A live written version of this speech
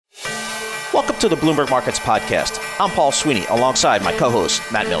Welcome to the Bloomberg Markets Podcast. I'm Paul Sweeney, alongside my co-host,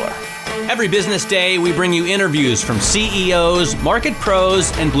 Matt Miller. Every business day, we bring you interviews from CEOs, market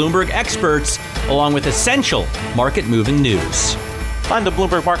pros, and Bloomberg experts, along with essential market-moving news. Find the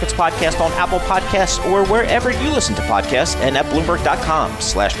Bloomberg Markets Podcast on Apple Podcasts or wherever you listen to podcasts and at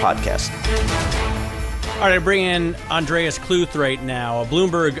Bloomberg.com/podcast. All right, I bring in Andreas Kluth right now, a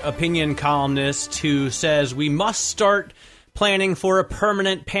Bloomberg opinion columnist who says we must start planning for a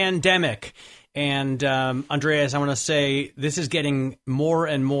permanent pandemic. And Andreas, I want to say this is getting more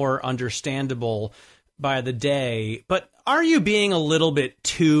and more understandable by the day. But are you being a little bit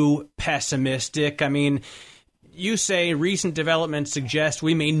too pessimistic? I mean, you say recent developments suggest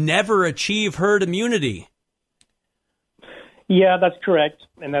we may never achieve herd immunity. Yeah, that's correct.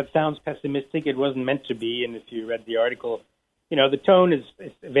 And that sounds pessimistic. It wasn't meant to be. And if you read the article, you know, the tone is,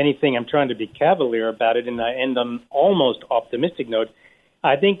 if anything, I'm trying to be cavalier about it, and I end on an almost optimistic note.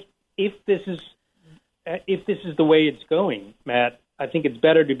 I think if this is the way it's going, Matt, I think it's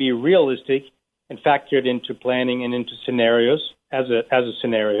better to be realistic and factor it into planning and into scenarios as a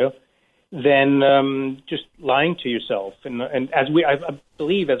scenario than just lying to yourself. And as I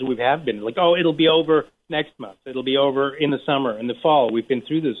believe, as we have been, like, oh, it'll be over next month. It'll be over in the summer, in the fall. We've been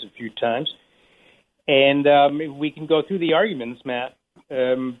through this a few times. And we can go through the arguments, Matt,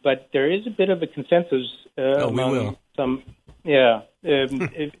 but there is a bit of a consensus among some, that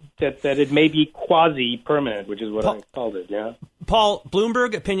it may be quasi-permanent, which is what I called it, yeah. Paul,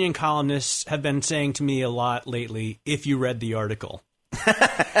 Bloomberg opinion columnists have been saying to me a lot lately, if you read the article.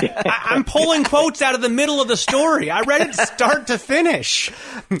 I'm pulling quotes out of the middle of the story. I read it start to finish.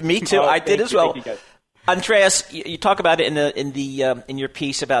 Me too. I did as well. Andreas, you talk about it in your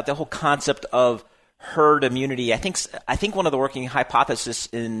piece about the whole concept of herd immunity. I think one of the working hypotheses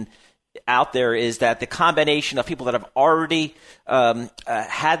out there is that the combination of people that have already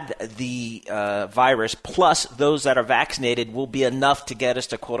had the virus plus those that are vaccinated will be enough to get us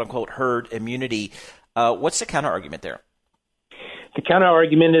to quote unquote herd immunity. What's the counter argument there? The counter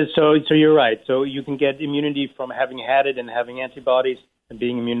argument is so you're right. So you can get immunity from having had it and having antibodies and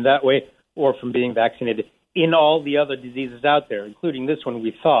being immune that way, or from being vaccinated in all the other diseases out there, including this one.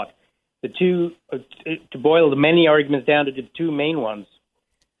 We thought the two, to boil the many arguments down to the two main ones.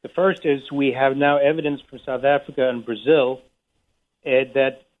 The first is we have now evidence from South Africa and Brazil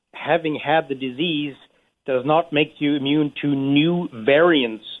that having had the disease does not make you immune to new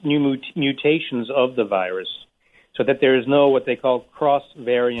variants, new mutations of the virus, so that there is no what they call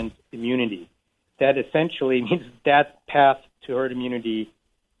cross-variant immunity. That essentially means that path to herd immunity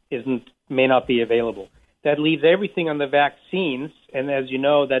may not be available. That leaves everything on the vaccines, and as you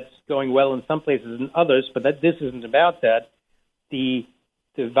know, that's going well in some places and others, but this isn't about that. The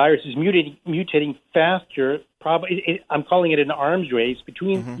virus is mutating faster. I'm calling it an arms race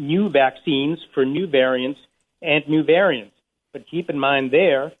between new vaccines for new variants and new variants. But keep in mind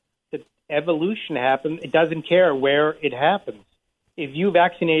there that evolution happens. It doesn't care where it happens. If you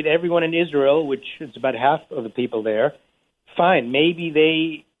vaccinate everyone in Israel, which is about half of the people there, fine. Maybe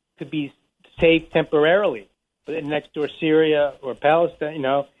they could be safe temporarily. But in next door Syria or Palestine,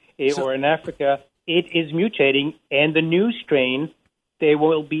 or in Africa, it is mutating, and the new strain they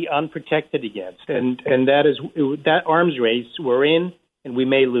will be unprotected against. And that arms race we're in, and we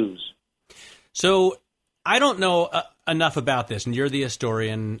may lose. So I don't know enough about this, and you're the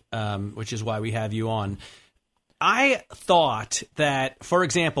historian, which is why we have you on. I thought that, for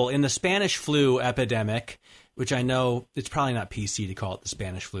example, in the Spanish flu epidemic, which I know it's probably not PC to call it the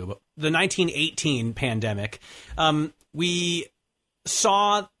Spanish flu, but the 1918 pandemic, we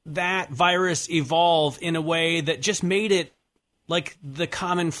saw that virus evolve in a way that just made it like the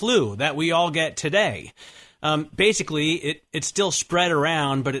common flu that we all get today. Basically, it still spread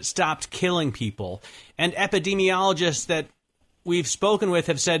around, but it stopped killing people. And epidemiologists that we've spoken with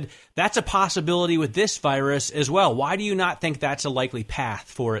have said that's a possibility with this virus as well. Why do you not think that's a likely path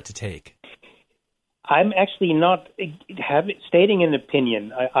for it to take? I'm actually not stating an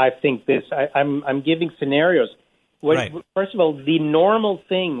opinion. I think this. I'm giving scenarios. Right. First of all, the normal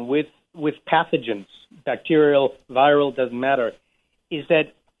thing with pathogens, bacterial, viral, doesn't matter, is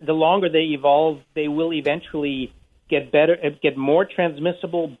that the longer they evolve, they will eventually get better, get more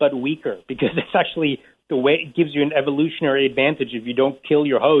transmissible, but weaker, because it's actually the way it gives you an evolutionary advantage. If you don't kill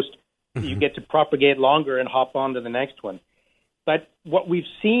your host, you get to propagate longer and hop on to the next one. But what we've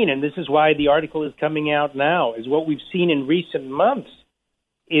seen, and this is why the article is coming out now, is what we've seen in recent months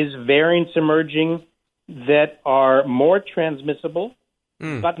is variants emerging that are more transmissible,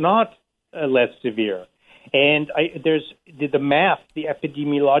 but not less severe. And there's the math, the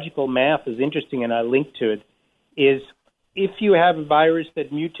epidemiological math is interesting, and I linked to it, is if you have a virus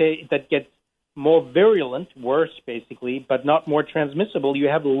that more virulent, worse basically, but not more transmissible, you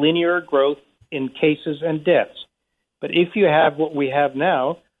have linear growth in cases and deaths. But if you have what we have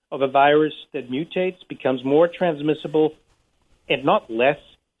now of a virus that mutates, becomes more transmissible, and not less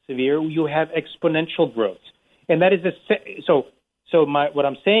severe, you have exponential growth. And that is what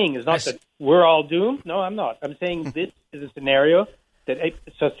I'm saying is not that we're all doomed. No, I'm not. I'm saying this is a scenario that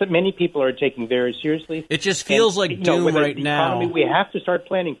so many people are taking very seriously. It just feels like doom right now. Economy, we have to start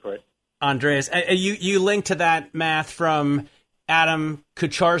planning for it. Andreas, you link to that math from Adam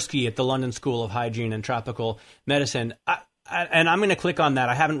Kucharski at the London School of Hygiene and Tropical Medicine. And I'm going to click on that.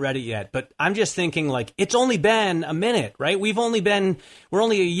 I haven't read it yet, but I'm just thinking like it's only been a minute, right? We're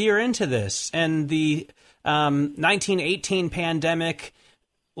only a year into this, and the 1918 pandemic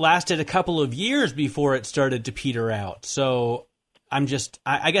lasted a couple of years before it started to peter out. So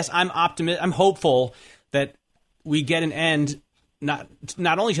I guess I'm I'm hopeful that we get an end, not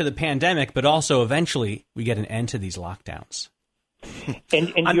only to the pandemic, but also eventually we get an end to these lockdowns.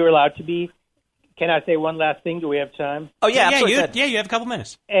 And you're allowed to be. Can I say one last thing? Do we have time? Oh, yeah, absolutely. You have a couple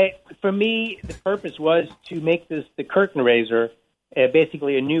minutes. For me, the purpose was to make this the curtain raiser,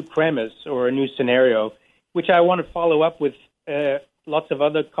 basically a new premise or a new scenario, which I want to follow up with lots of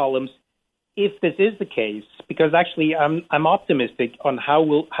other columns if this is the case, because actually I'm optimistic on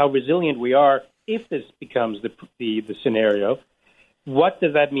how resilient we are if this becomes the scenario. What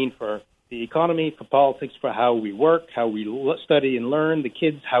does that mean for the economy, for politics, for how we work, how we study and learn, the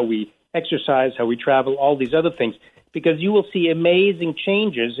kids, how we exercise, how we travel, all these other things, because you will see amazing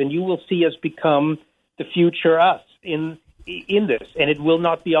changes and you will see us become the future us in this, and it will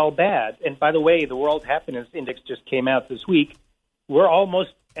not be all bad. And by the way, the World Happiness Index just came out this week. We're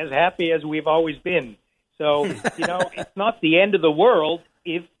almost as happy as we've always been. So, it's not the end of the world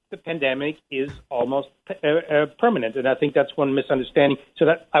if the pandemic is almost permanent. And I think that's one misunderstanding. So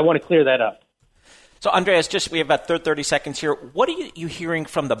that I want to clear that up. So, Andreas, we have about 30 seconds here. What are you hearing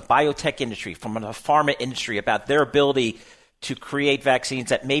from the biotech industry, from the pharma industry, about their ability to create vaccines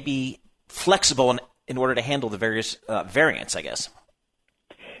that may be flexible in order to handle the various variants, I guess?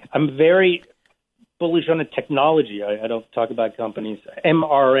 I'm very bullish on the technology. I don't talk about companies.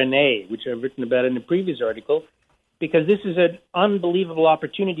 mRNA, which I've written about in a previous article, because this is an unbelievable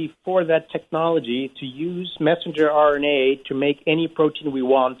opportunity for that technology to use messenger RNA to make any protein we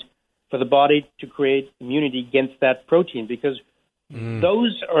want for the body to create immunity against that protein, because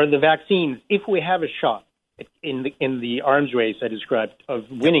those are the vaccines. If we have a shot in the arms race I described of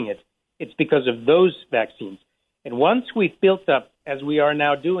winning it, it's because of those vaccines. And once we've built up, as we are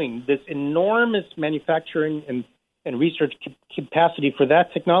now doing, this enormous manufacturing and research capacity for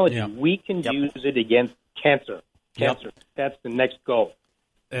that technology, we can use it against cancer. That's the next goal.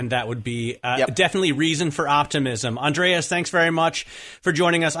 And that would be definitely reason for optimism. Andreas, thanks very much for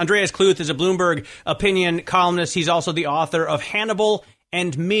joining us. Andreas Kluth is a Bloomberg opinion columnist. He's also the author of Hannibal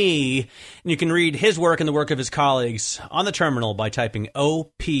and Me. And you can read his work and the work of his colleagues on the terminal by typing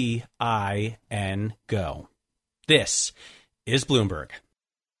OPIN GO. This is Bloomberg.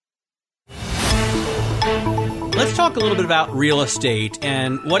 Let's talk a little bit about real estate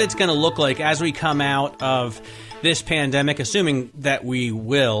and what it's going to look like as we come out of this pandemic, assuming that we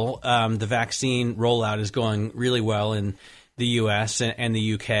will. The vaccine rollout is going really well in the U.S. and the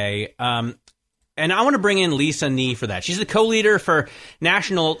U.K. And I want to bring in Lisa Nee for that. She's the co-leader for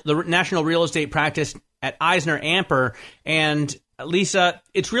the national real estate practice at Eisner Amper. And Lisa,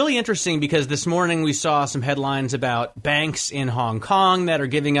 it's really interesting because this morning we saw some headlines about banks in Hong Kong that are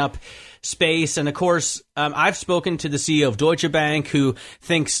giving up space. And of course, I've spoken to the CEO of Deutsche Bank, who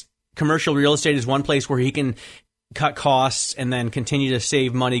thinks commercial real estate is one place where he can cut costs and then continue to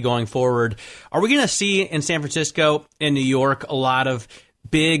save money going forward. Are we going to see in San Francisco and New York a lot of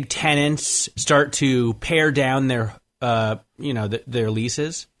big tenants start to pare down their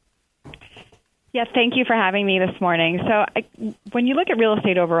leases? Yes, thank you for having me this morning. So when you look at real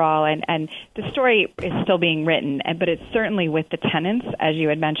estate overall, and the story is still being written, but it's certainly with the tenants, as you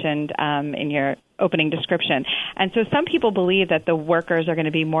had mentioned in your opening description. And so some people believe that the workers are going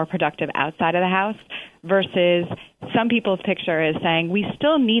to be more productive outside of the house versus some people's picture is saying we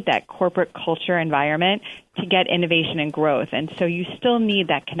still need that corporate culture environment to get innovation and growth. And so you still need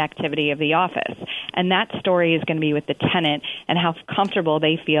that connectivity of the office. And that story is going to be with the tenant and how comfortable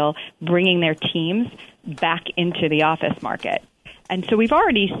they feel bringing their teams back into the office market. And so we've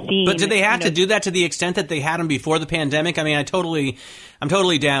already seen. But did they have to do that to the extent that they had them before the pandemic? I mean, I'm totally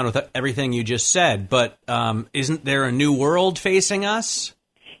down with everything you just said. But isn't there a new world facing us?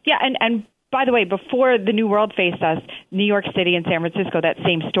 Yeah, and by the way, before the New World faced us, New York City and San Francisco, that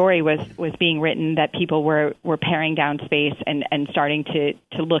same story was being written, that people were paring down space and starting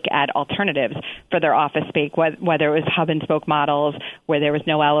to look at alternatives for their office space, whether it was hub and spoke models where there was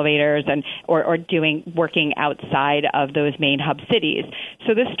no elevators or working outside of those main hub cities.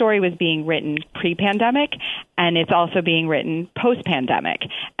 So this story was being written pre-pandemic, and it's also being written post-pandemic.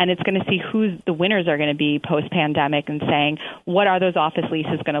 And it's going to see who the winners are going to be post-pandemic and saying, what are those office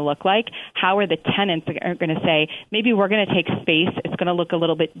leases going to look like? How are the tenants are going to say, maybe we're going to take space. It's going to look a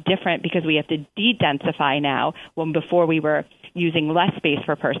little bit different because we have to de-densify now, when before we were using less space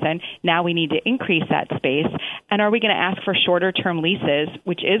per person. Now we need to increase that space. And are we going to ask for shorter-term leases,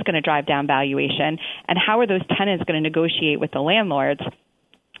 which is going to drive down valuation? And how are those tenants going to negotiate with the landlords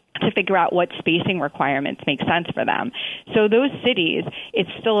to figure out what spacing requirements make sense for them? So those cities, it's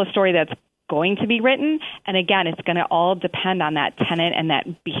still a story that's going to be written. And again, it's going to all depend on that tenant and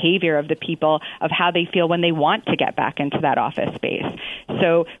that behavior of the people, of how they feel when they want to get back into that office space.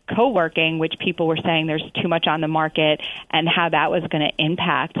 So co-working, which people were saying there's too much on the market, and how that was going to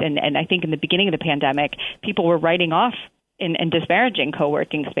impact. And I think in the beginning of the pandemic, people were writing off and disparaging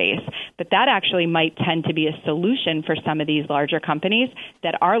co-working space. But that actually might tend to be a solution for some of these larger companies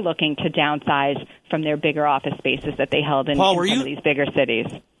that are looking to downsize from their bigger office spaces that they held in some of these bigger cities.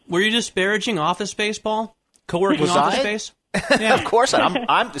 Were you disparaging office space, Paul? Co-working office space? Yeah. Of course. I'm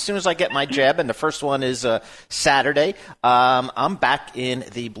as soon as I get my jab, and the first one is Saturday, I'm back in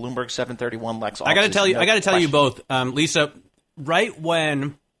the Bloomberg 731 Lex office. I got to tell you both, Lisa. Right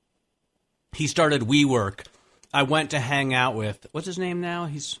when he started WeWork, I went to hang out with, what's his name now?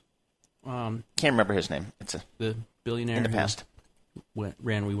 He's can't remember his name. It's the billionaire in the past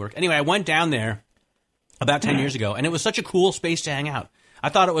ran WeWork. Anyway, I went down there about 10 years ago, and it was such a cool space to hang out. I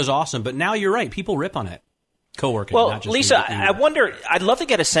thought it was awesome, but now you're right. People rip on it. Co-working. Well, not just Lisa, WeWork. I wonder, I'd love to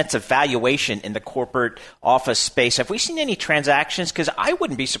get a sense of valuation in the corporate office space. Have we seen any transactions? Because I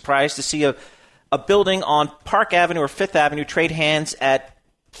wouldn't be surprised to see a building on Park Avenue or Fifth Avenue trade hands at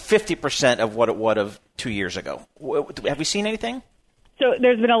 50% of what it would have 2 years ago. Have we seen anything? So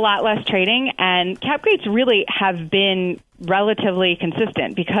there's been a lot less trading, and cap rates really have been relatively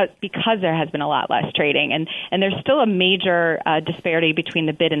consistent because there has been a lot less trading, and there's still a major disparity between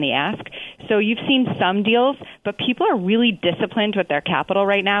the bid and the ask. So you've seen some deals, but people are really disciplined with their capital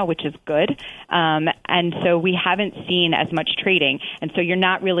right now, which is good. And so we haven't seen as much trading, and so you're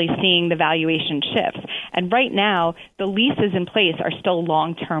not really seeing the valuation shifts. And right now, the leases in place are still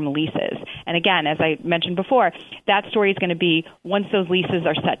long-term leases. And again, as I mentioned before, that story is going to be once those leases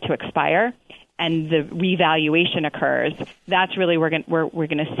are set to expire and the revaluation occurs, that's really we're going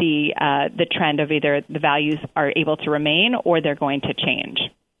to see the trend of either the values are able to remain or they're going to change.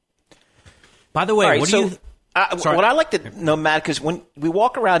 By the way, right, what I like to know, Matt, because when we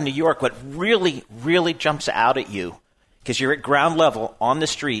walk around New York, what really, really jumps out at you, because you're at ground level on the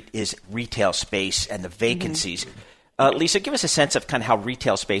street, is retail space and the vacancies. Mm-hmm. Lisa, give us a sense of kind of how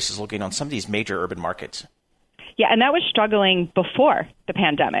retail space is looking on some of these major urban markets. Yeah, and that was struggling before the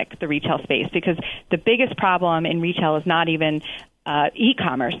pandemic, the retail space, because the biggest problem in retail is not even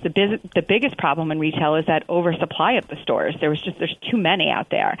e-commerce. The biggest problem in retail is that oversupply of the stores. There's too many out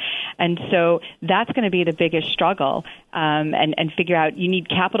there. And so that's going to be the biggest struggle, and figure out you need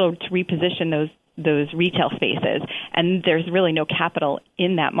capital to reposition those retail spaces, and there's really no capital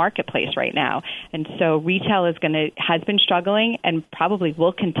in that marketplace right now. And so retail has been struggling and probably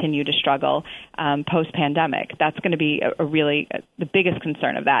will continue to struggle post-pandemic. That's going to be the biggest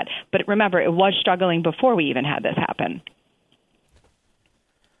concern of that. But remember, it was struggling before we even had this happen.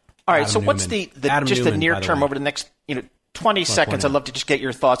 All right, so what's the near term over the next 20 seconds? I'd love to just get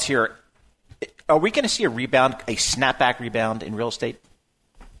your thoughts here. Are we going to see a snapback rebound in real estate?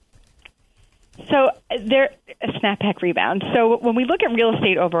 So a snapback rebound. So when we look at real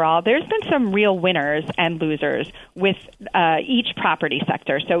estate overall, there's been some real winners and losers with each property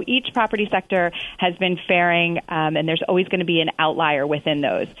sector. So each property sector has been faring, and there's always going to be an outlier within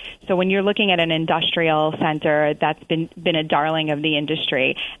those. So when you're looking at an industrial center, that's been a darling of the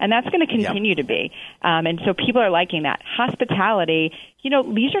industry, and that's going to continue to be. And so people are liking that. Hospitality,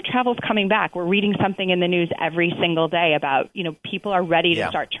 leisure travel's coming back. We're reading something in the news every single day about, people are ready to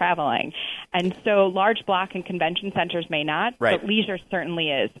start traveling. And so large block and convention centers may not, but leisure certainly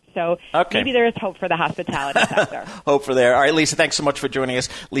is. So maybe there is hope for the hospitality sector. Hope for there. All right, Lisa, thanks so much for joining us.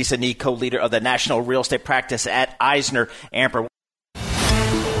 Lisa Nee, co-leader of the National Real Estate Practice at Eisner Amper.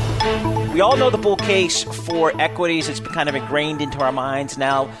 We all know the bull case for equities. It's kind of ingrained into our minds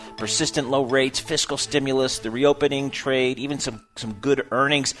now. Persistent low rates, fiscal stimulus, the reopening trade, even some good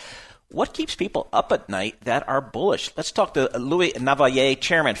earnings. What keeps people up at night that are bullish? Let's talk to Louis Navalle,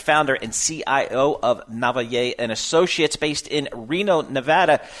 chairman, founder, and CIO of Navalle and Associates based in Reno,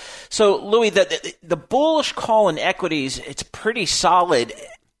 Nevada. So, Louis, the bullish call in equities, it's pretty solid.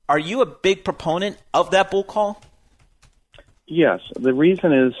 Are you a big proponent of that bull call? Yes. The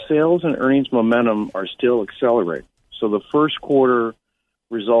reason is sales and earnings momentum are still accelerating. So the first quarter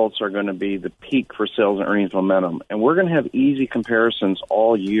results are going to be the peak for sales and earnings momentum. And we're going to have easy comparisons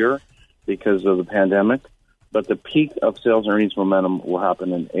all year because of the pandemic, but the peak of sales and earnings momentum will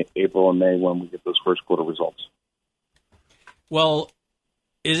happen in April and May when we get those first quarter results. Well,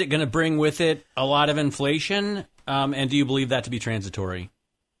 is it going to bring with it a lot of inflation, and do you believe that to be transitory?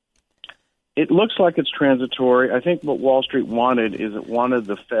 It looks like it's transitory. I think what Wall Street wanted is it wanted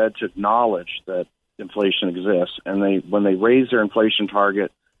the Fed to acknowledge that inflation exists, and when they raised their inflation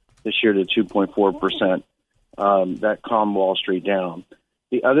target this year to 2.4%, that calmed Wall Street down.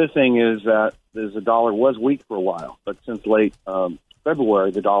 The other thing is that the dollar was weak for a while, but since late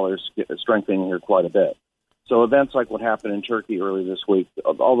February, the dollar is strengthening here quite a bit. So events like what happened in Turkey early this week,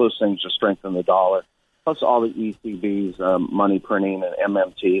 all those things just strengthen the dollar, plus all the ECB's money printing and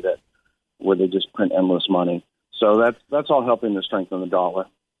MMT where they just print endless money. So that's all helping to strengthen the dollar.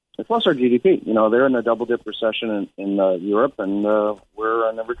 And plus our GDP. They're in a double-dip recession in Europe, and we're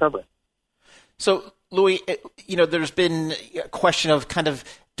in a recovery. So, Louis, there's been a question of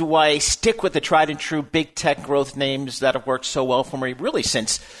do I stick with the tried and true big tech growth names that have worked so well for me really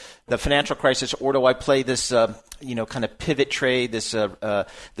since the financial crisis, or do I play this, kind of pivot trade, this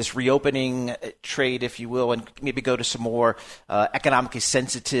reopening trade, if you will, and maybe go to some more economically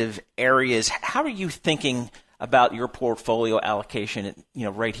sensitive areas? How are you thinking about your portfolio allocation,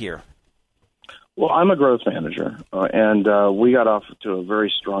 right here? Well, I'm a growth manager, and we got off to a very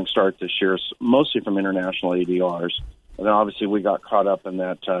strong start this year, mostly from international ADRs. And then obviously we got caught up in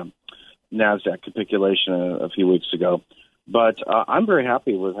that NASDAQ capitulation a few weeks ago. But I'm very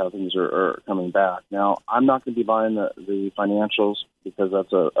happy with how things are coming back. Now, I'm not going to be buying the financials because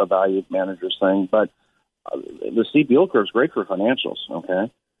that's a value manager's thing. But the steep yield curve is great for financials, okay?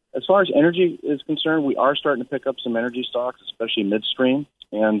 As far as energy is concerned, we are starting to pick up some energy stocks, especially midstream.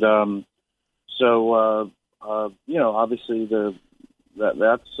 And obviously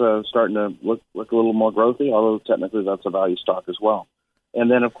that's starting to look a little more growthy, although technically that's a value stock as well. And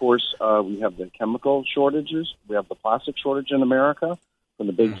then, of course, we have the chemical shortages. We have the plastic shortage in America from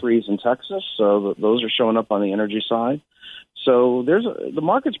the big freeze in Texas. So those are showing up on the energy side. So the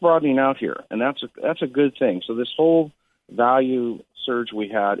market's broadening out here, and that's a good thing. So this whole value surge we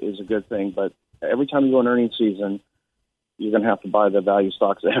had is a good thing. But every time you go in earnings season, you're going to have to buy the value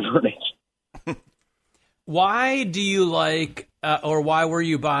stocks that have earnings. Why do you like, or why were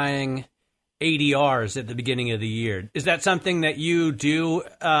you buying ADRs at the beginning of the year? Is that something that you do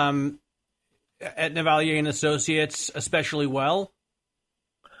at Navalle and Associates especially well?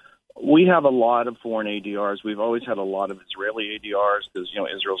 We have a lot of foreign ADRs. We've always had a lot of Israeli ADRs because,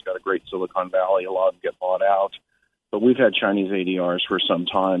 Israel's got a great Silicon Valley. A lot of them get bought out. But we've had Chinese ADRs for some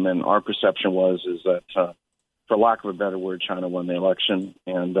time, and our perception is that, for lack of a better word, China won the election,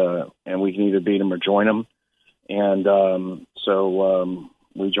 and we can either beat them or join them. And so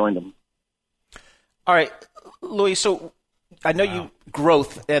we joined them. All right, Louis, so I know you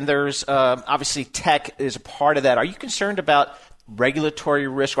growth, and there's obviously tech is a part of that. Are you concerned about regulatory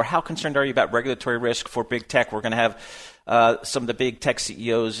risk, or how concerned are you about regulatory risk for big tech? We're going to have some of the big tech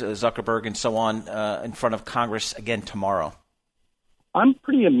CEOs, Zuckerberg and so on, in front of Congress again tomorrow. I'm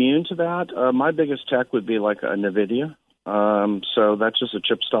pretty immune to that. My biggest tech would be like a NVIDIA. So that's just a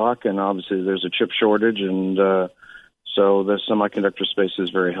chip stock, and obviously there's a chip shortage, and so the semiconductor space is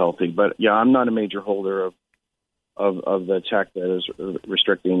very healthy. But, yeah, I'm not a major holder of the tech that is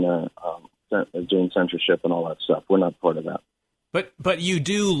restricting doing censorship and all that stuff. We're not part of that. But you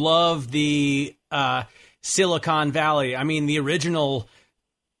do love the Silicon Valley. I mean, the original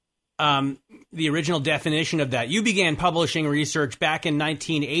definition of that. You began publishing research back in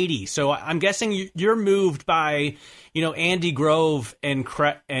 1980, so I'm guessing you're moved by, Andy Grove and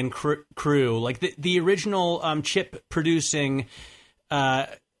crew, like the original chip producing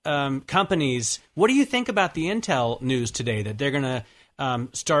companies. What do you think about the Intel news today that they're going to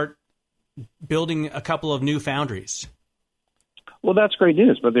start building a couple of new foundries? Well, that's great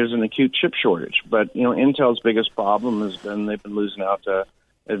news, but there's an acute chip shortage. But, Intel's biggest problem has been they've been losing out to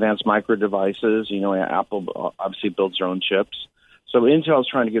advanced micro devices. Apple obviously builds their own chips. So Intel's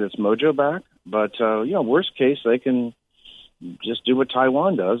trying to get its mojo back. But, worst case, they can just do what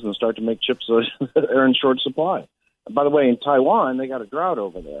Taiwan does and start to make chips that are in short supply. And by the way, in Taiwan, they got a drought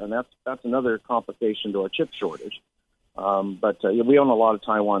over there, and that's another complication to our chip shortage. But we own a lot of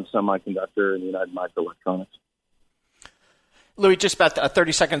Taiwan Semiconductor and United Microelectronics. Louis, just about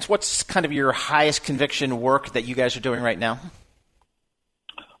 30 seconds. What's kind of your highest conviction work that you guys are doing right now?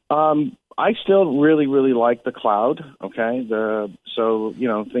 I still really, really like the cloud. Okay, so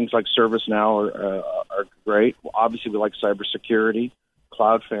things like ServiceNow are great. Obviously, we like cybersecurity.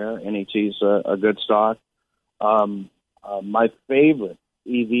 Cloudflare, NET's a good stock. My favorite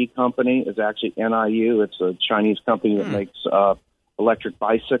EV company is actually NIU. It's a Chinese company that makes electric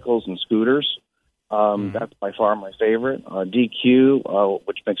bicycles and scooters. That's by far my favorite. DQ,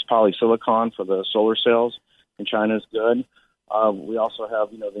 which makes polysilicon for the solar cells in China, is good. We also have,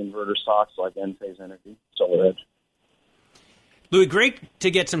 the inverter stocks like Enphase Energy, SolarEdge. Louis, great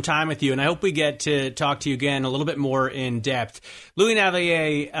to get some time with you, and I hope we get to talk to you again a little bit more in depth. Louis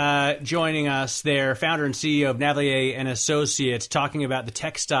Navellier joining us there, founder and CEO of Navellier and Associates, talking about the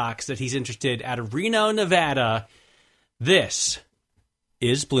tech stocks that he's interested out of Reno, Nevada. This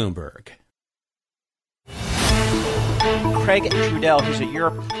is Bloomberg. Craig Trudell, who's a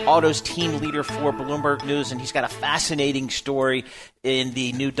Europe Autos team leader for Bloomberg News, and he's got a fascinating story in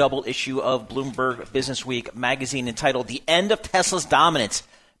the new double issue of Bloomberg Business Week magazine entitled "The End of Tesla's Dominance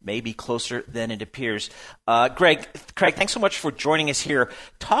May Be Closer Than It Appears." Craig, thanks so much for joining us here.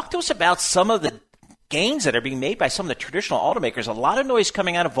 Talk to us about some of the gains that are being made by some of the traditional automakers. A lot of noise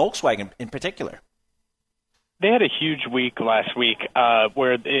coming out of Volkswagen in particular. They had a huge week last week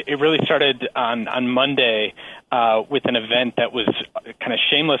where it really started on Monday with an event that was kind of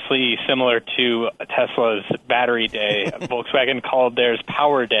shamelessly similar to Tesla's Battery Day. Volkswagen called theirs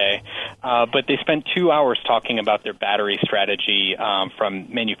Power Day, but they spent 2 hours talking about their battery strategy,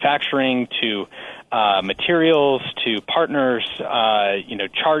 from manufacturing to materials to partners,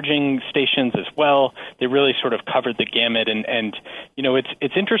 charging stations as well. They really sort of covered the gamut, and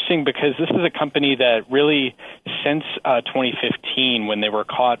it's interesting because this is a company that really, since 2015, when they were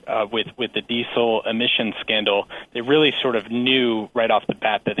caught with the diesel emission scandal, they really sort of knew right off the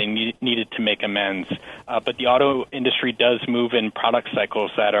bat that they needed to make amends. But the auto industry does move in product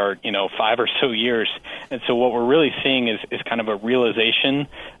cycles that are 5 or so years, and so what we're really seeing is kind of a realization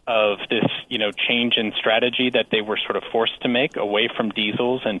of this change in strategy that they were sort of forced to make away from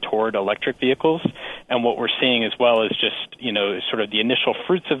diesels and toward electric vehicles. And what we're seeing as well is just sort of the initial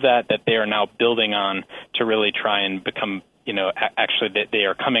fruits of that they are now building on to really try and become actually they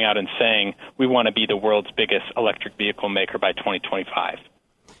are coming out and saying we want to be the world's biggest electric vehicle maker by 2025.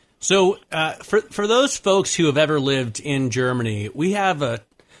 So for those folks who have ever lived in Germany, we have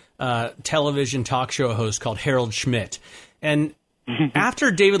a television talk show host called Harold Schmidt. And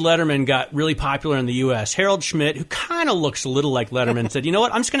after David Letterman got really popular in the U.S., Harold Schmidt, who kind of looks a little like Letterman, said, you know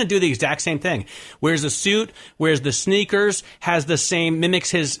what, I'm just going to do the exact same thing. Wears a suit, wears the sneakers, has the same,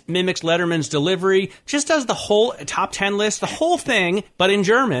 mimics Letterman's delivery, just does the whole top 10 list, the whole thing, but in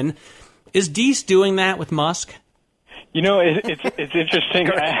German. Is Diess doing that with Musk? It's interesting.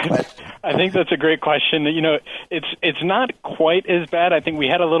 I think that's a great question. It's not quite as bad. I think we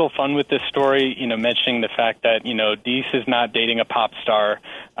had a little fun with this story, mentioning the fact that, Diess is not dating a pop star.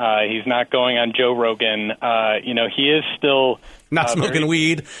 He's not going on Joe Rogan. He is still not smoking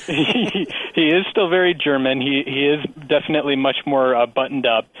weed. He is still very German. He is definitely much more buttoned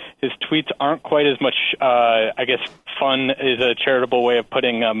up. His tweets aren't quite as much, fun is a charitable way of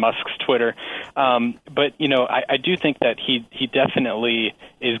putting Musk's Twitter. But I do think that he definitely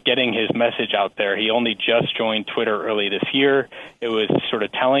is getting his message out there. He only just joined Twitter early this year. It was sort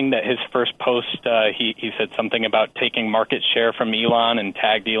of telling that his first post, he said something about taking market share from Elon and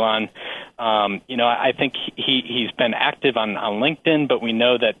tagged Elon. I think he's been active on LinkedIn, but we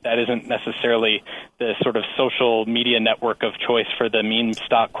know that isn't necessarily the sort of social media network of choice for the meme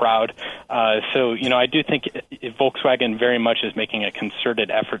stock crowd. So I do think Volkswagen very much is making a concerted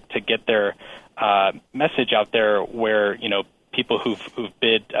effort to get their message out there where, people who've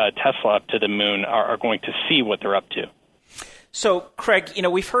bid Tesla up to the moon are going to see what they're up to. So, Craig,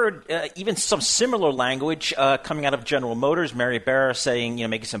 we've heard even some similar language coming out of General Motors. Mary Barra saying,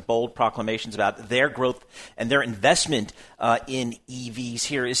 making some bold proclamations about their growth and their investment in EVs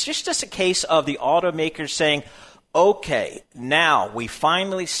here. It's just a case of the automakers saying, okay, now we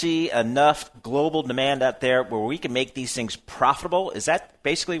finally see enough global demand out there where we can make these things profitable. Is that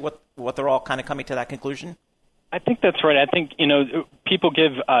basically what they're all kind of coming to that conclusion? I think that's right. I think, people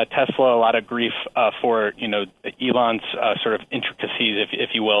give Tesla a lot of grief for Elon's sort of intricacies,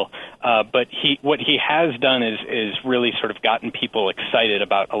 if you will. But what he has done is really sort of gotten people excited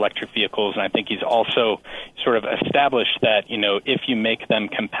about electric vehicles, and I think he's also sort of established that if you make them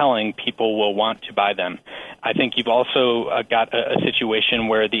compelling, people will want to buy them. I think you've also got a situation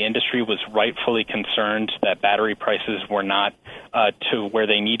where the industry was rightfully concerned that battery prices were not to where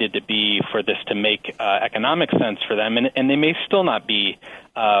they needed to be for this to make economic sense for them, and they may still not be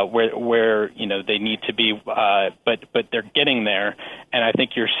where they need to be, but they're getting there. And I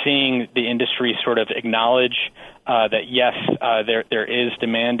think you're seeing the industry sort of acknowledge that yes, there is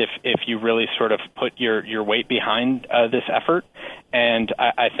demand if you really sort of put your weight behind this effort. And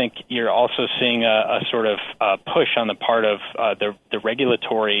I think you're also seeing a sort of push on the part of the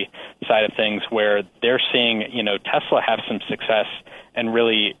regulatory side of things, where they're seeing Tesla have some success and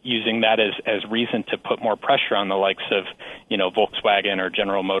really using that as reason to put more pressure on the likes of Volkswagen or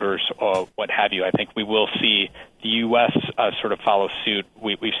General Motors or what have you. I think we will see the U.S. Sort of follow suit.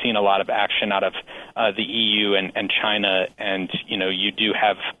 We've seen a lot of action out of the EU and China, and you do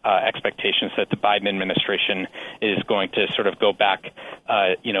have expectations that the Biden administration is going to sort of go back,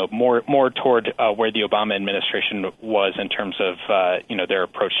 more toward where the Obama administration was in terms of their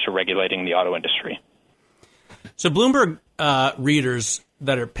approach to regulating the auto industry. So Bloomberg readers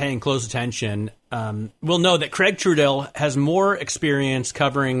that are paying close attention will know that Craig Trudell has more experience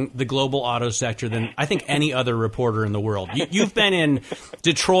covering the global auto sector than I think any other reporter in the world. You've been in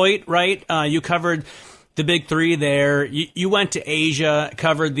Detroit, right? You covered the big three there. You went to Asia,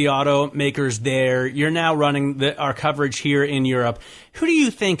 covered the automakers there. You're now running our coverage here in Europe. Who do you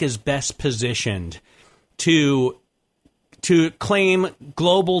think is best positioned to claim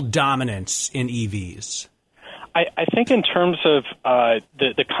global dominance in EVs? I think in terms of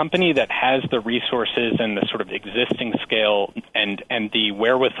the company that has the resources and the sort of existing scale and the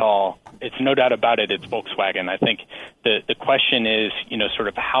wherewithal, it's no doubt about it, it's Volkswagen. I think the question is, sort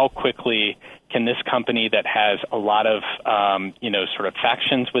of how quickly can this company that has a lot of, sort of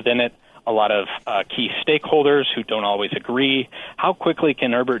factions within it, a lot of key stakeholders who don't always agree. How quickly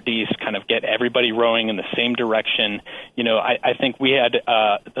can Herbert Diess kind of get everybody rowing in the same direction? I think we had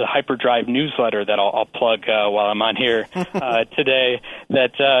the Hyperdrive newsletter that I'll plug while I'm on here today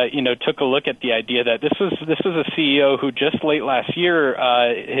that, took a look at the idea that this was a CEO who just late last year,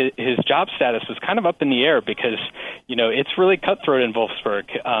 his job status was kind of up in the air because, it's really cutthroat in Wolfsburg.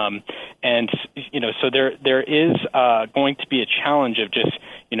 So there is going to be a challenge of just,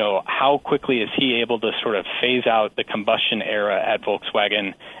 how quickly is he able to sort of phase out the combustion era at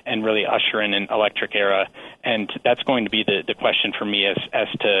Volkswagen and really usher in an electric era? And that's going to be the question for me as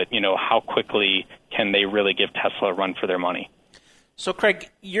to, how quickly can they really give Tesla a run for their money? So, Craig,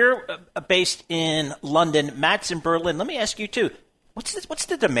 you're based in London. Matt's in Berlin. Let me ask you, too, what's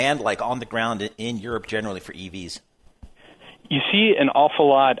the demand like on the ground in Europe generally for EVs? You see an awful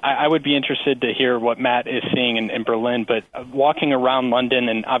lot. I would be interested to hear what Matt is seeing in Berlin, but walking around London,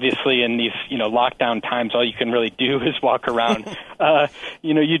 and obviously in these lockdown times, all you can really do is walk around.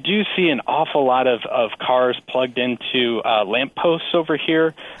 You do see an awful lot of cars plugged into lampposts over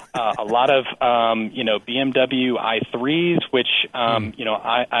here. A lot of BMW i3s, which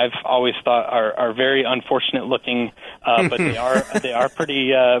I've always thought are very unfortunate looking, but they are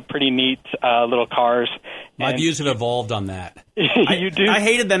pretty neat little cars. My views have evolved on that. You do? I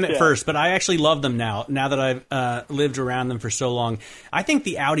hated them at first, but I actually love them now that I've lived around them for so long. I think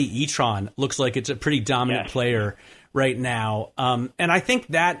the Audi e-tron looks like it's a pretty dominant player right now. And I think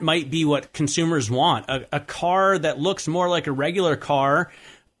that might be what consumers want, a car that looks more like a regular car,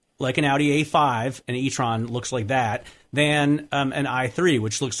 like an Audi A5, an e-tron looks like that, than an i3,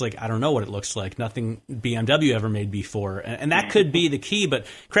 which looks like, I don't know what it looks like, nothing BMW ever made before. And that could be the key. But,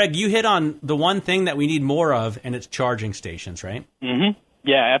 Craig, you hit on the one thing that we need more of, and it's charging stations, right? Mm-hmm.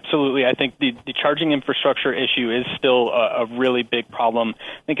 Yeah, absolutely. I think the charging infrastructure issue is still a really big problem.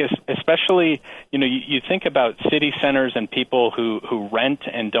 I think especially, you think about city centers and people who rent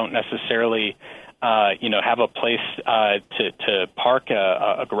and don't necessarily have a place to park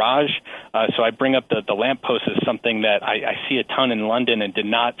a garage. So I bring up the lamppost as something that I see a ton in London and did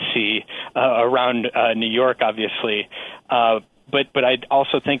not see around New York, obviously. But I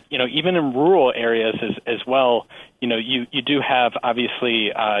also think, even in rural areas as well, you do have,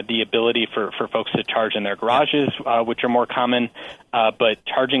 obviously, the ability for folks to charge in their garages, which are more common, but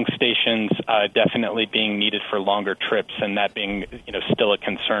charging stations definitely being needed for longer trips, and that being, still a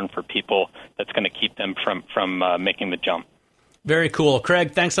concern for people that's going to keep them from making the jump. Very cool.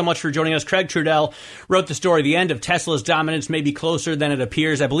 Craig, thanks so much for joining us. Craig Trudell wrote the story, The End of Tesla's Dominance May Be Closer Than It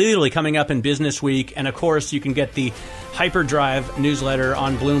Appears. I believe it'll be coming up in Business Week. And, of course, you can get the Hyperdrive newsletter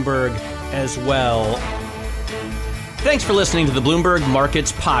on Bloomberg as well. Thanks for listening to the Bloomberg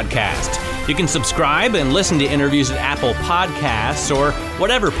Markets Podcast. You can subscribe and listen to interviews at Apple Podcasts or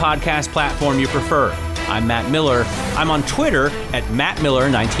whatever podcast platform you prefer. I'm Matt Miller. I'm on Twitter at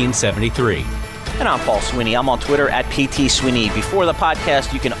MattMiller1973. And I'm Paul Sweeney. I'm on Twitter at PT Sweeney. Before the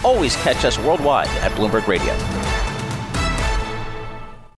podcast, you can always catch us worldwide at Bloomberg Radio.